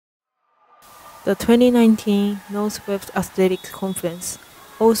The 2019 Northwest Athletic Conference,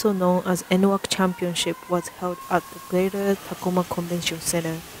 also known as NWAC Championship, was held at the Greater Tacoma Convention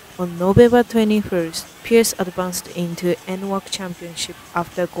Center. On November 21st, Pierce advanced into NWAC Championship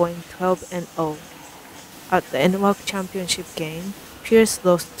after going 12-0. At the NWAC Championship game, Pierce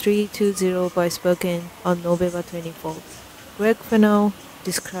lost 3-0 by Spokane on November 24th. Greg Fennell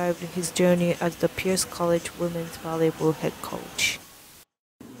described his journey as the Pierce College women's volleyball head coach.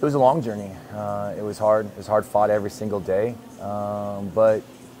 It was a long journey. It was hard. It was hard fought every single day. But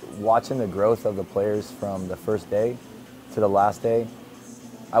watching the growth of the players from the first day to the last day,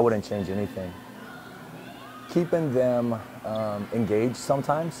 I wouldn't change anything. Keeping them engaged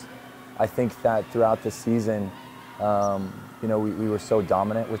sometimes. I think that throughout the season, we were so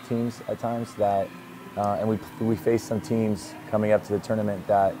dominant with teams at times that, and we faced some teams coming up to the tournament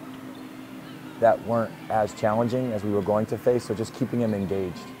that weren't as challenging as we were going to face, so just keeping them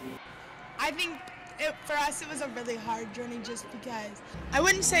engaged. I think for us it was a really hard journey just because I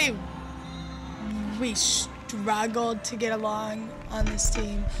wouldn't say we struggled to get along on this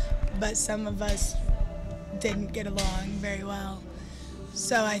team, but some of us didn't get along very well.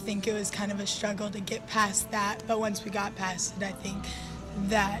 So I think it was kind of a struggle to get past that, but once we got past it, I think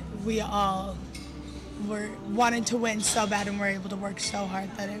that we all wanted to win so bad and were able to work so hard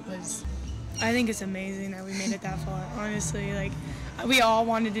that it was. I think it's amazing that we made it that far. Honestly, we all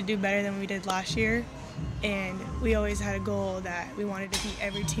wanted to do better than we did last year, and we always had a goal that we wanted to beat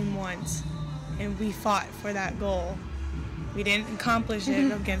every team once, and we fought for that goal. We didn't accomplish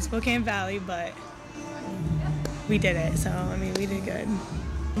it against Spokane Valley, but we did it, so we did good.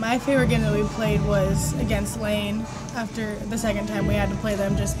 My favorite game that we played was against Lane after the second time we had to play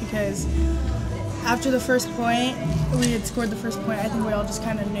them, just because after the first point, we had scored the first point, I think we all just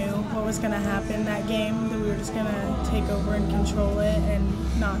kind of knew what was going to happen that game, that we were just going to take over and control it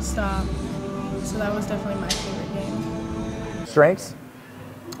and not stop. So that was definitely my favorite game. Strengths?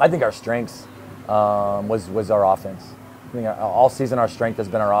 I think our strengths was our offense. I think all season our strength has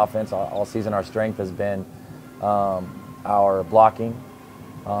been our offense. All season our strength has been our blocking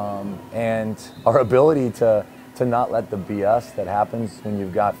and our ability to not let the BS that happens when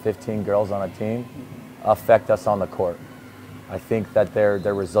you've got 15 girls on a team affect us on the court. I think that they're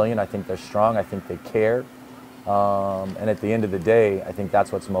resilient, I think they're strong, I think they care, and at the end of the day, I think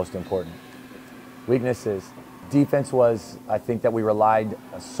that's what's most important. Weaknesses. Defense was, I think that we relied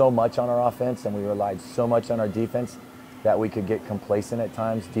so much on our offense and we relied so much on our defense that we could get complacent at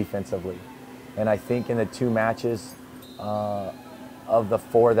times defensively. And I think in the two matches of the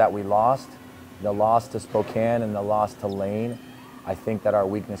four that we lost, the loss to Spokane and the loss to Lane, I think that our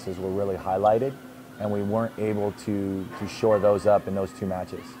weaknesses were really highlighted and we weren't able to shore those up in those two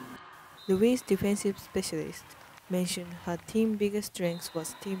matches. Louise' defensive specialist mentioned her team's biggest strength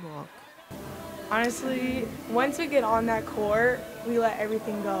was teamwork. Honestly, once we get on that court, we let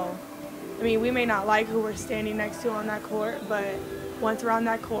everything go. We may not like who we're standing next to on that court, but once we're on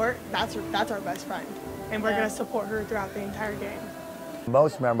that court, that's our best friend, and we're going to support her throughout the entire game. The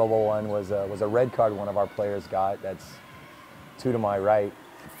most memorable one was a red card one of our players got, that's two to my right,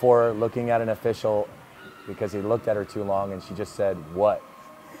 for looking at an official because he looked at her too long and she just said, "What?"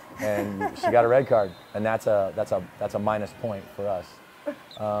 And she got a red card, and that's a minus point for us.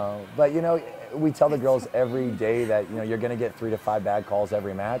 But we tell the girls every day that you're going to get 3 to 5 bad calls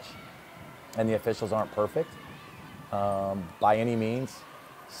every match, and the officials aren't perfect by any means.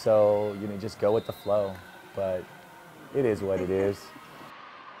 So just go with the flow, but it is what it is.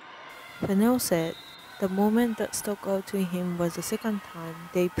 Fennell said the moment that stuck out to him was the second time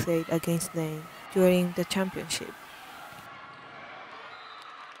they played against Lane during the championship.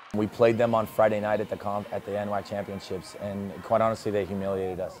 We played them on Friday night at the NWAC Championships, and quite honestly, they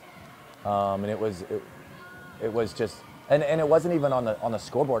humiliated us. And it was just, and it wasn't even on the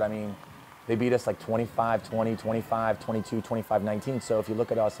scoreboard. They beat us like 25-20, 25-22, 25-19. So if you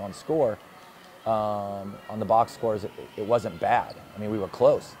look at us on score, on the box scores, it wasn't bad. We were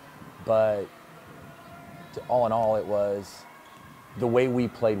close, but all in all, it was the way we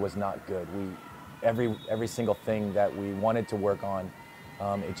played was not good. Every single thing that we wanted to work on,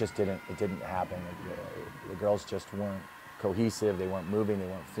 it didn't happen. The girls just weren't cohesive. They weren't moving. They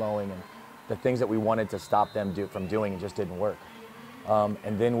weren't flowing, and the things that we wanted to stop them from doing, it just didn't work.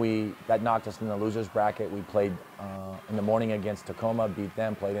 And then that knocked us in the losers bracket. We played in the morning against Tacoma, beat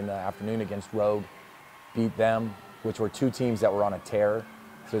them, played in the afternoon against Rogue, beat them, which were two teams that were on a tear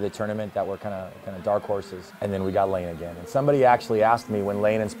through the tournament that were kind of dark horses. And then we got Lane again. And somebody actually asked me when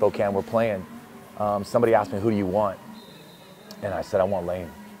Lane and Spokane were playing, somebody asked me, "Who do you want?" And I said, "I want Lane.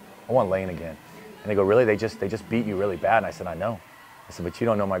 I want Lane again." And they go, "Really? They just beat you really bad?" And I said, "I know." I said, "But you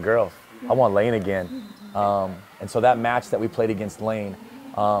don't know my girls." I want Lane again. And so that match that we played against Lane,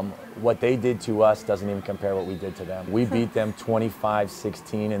 what they did to us doesn't even compare what we did to them. We beat them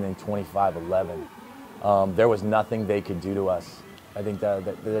 25-16 and then 25-11. There was nothing they could do to us. I think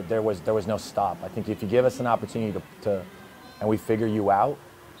that there was no stop. I think if you give us an opportunity and we figure you out,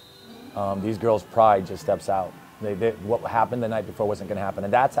 these girls' pride just steps out. What happened the night before wasn't going to happen.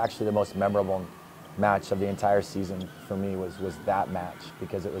 And that's actually the most memorable match of the entire season for me was that match,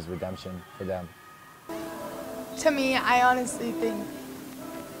 because it was redemption for them. To me, I honestly think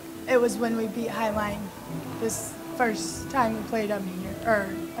it was when we beat Highline this first time we played them here, or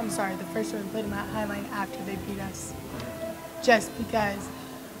I'm sorry, the first time we played them at Highline after they beat us. Just because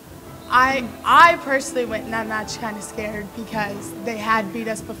I personally went in that match kind of scared because they had beat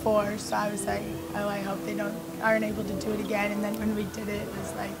us before, so I was like, oh, I hope they aren't able to do it again. And then when we did it, it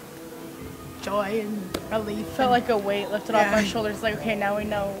was like joy and relief. Felt like a weight lifted off our shoulders. Like, okay, now we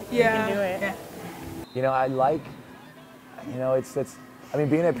know we can do it. Yeah. You know, I like, you know, I mean,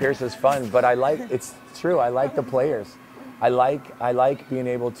 being at Pierce is fun, but it's true, I like the players. I like being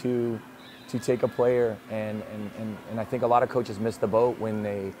able to take a player, and I think a lot of coaches miss the boat when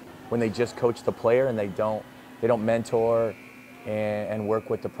they just coach the player and they don't mentor and work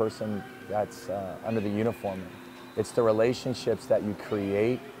with the person that's under the uniform. It's the relationships that you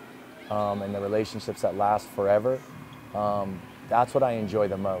create and the relationships that last forever. That's what I enjoy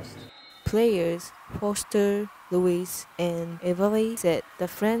the most. Players Foster, Louis, and Everly said the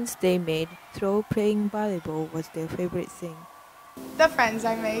friends they made through playing volleyball was their favorite thing. The friends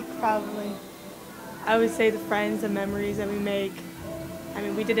I make, probably. I would say the friends, the memories that we make. I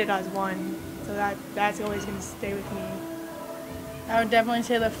mean, we did it as one, so that's always going to stay with me. I would definitely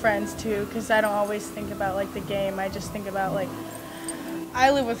say the friends too, because I don't always think about like the game. I just think about like,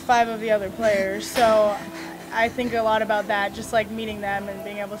 I live with 5 of the other players, so I think a lot about that, just like meeting them and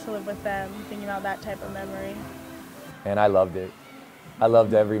being able to live with them, thinking about that type of memory. And I loved it. I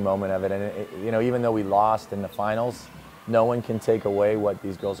loved every moment of it. And you know, even though we lost in the finals, no one can take away what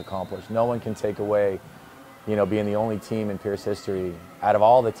these girls accomplished. No one can take away, you know, being the only team in Pierce history, out of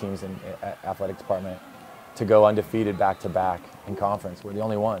all the teams in athletic department, to go undefeated back-to-back in conference. We're the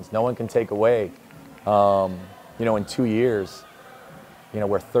only ones. No one can take away, you know, in 2 years, you know,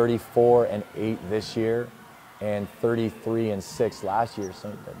 we're 34-8 this year and 33-6 last year.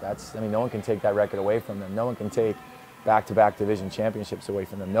 So that's, I mean, no one can take that record away from them. No one can take back-to-back division championships away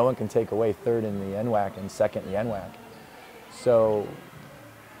from them. No one can take away 3rd in the NWAC and 2nd in the NWAC. So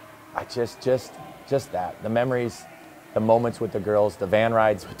I just that, the memories, the moments with the girls, the van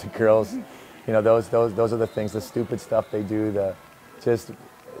rides with the girls, you know, those are the things, the stupid stuff they do,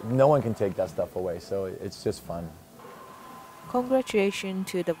 no one can take that stuff away. So it's just fun. Congratulations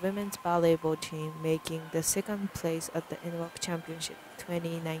to the women's volleyball team making the 2nd place at the NWAC Championship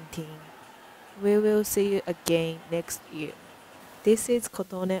 2019. We will see you again next year. This is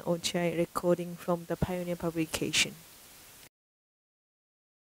Kotone Ochiai recording from the Pioneer Publication.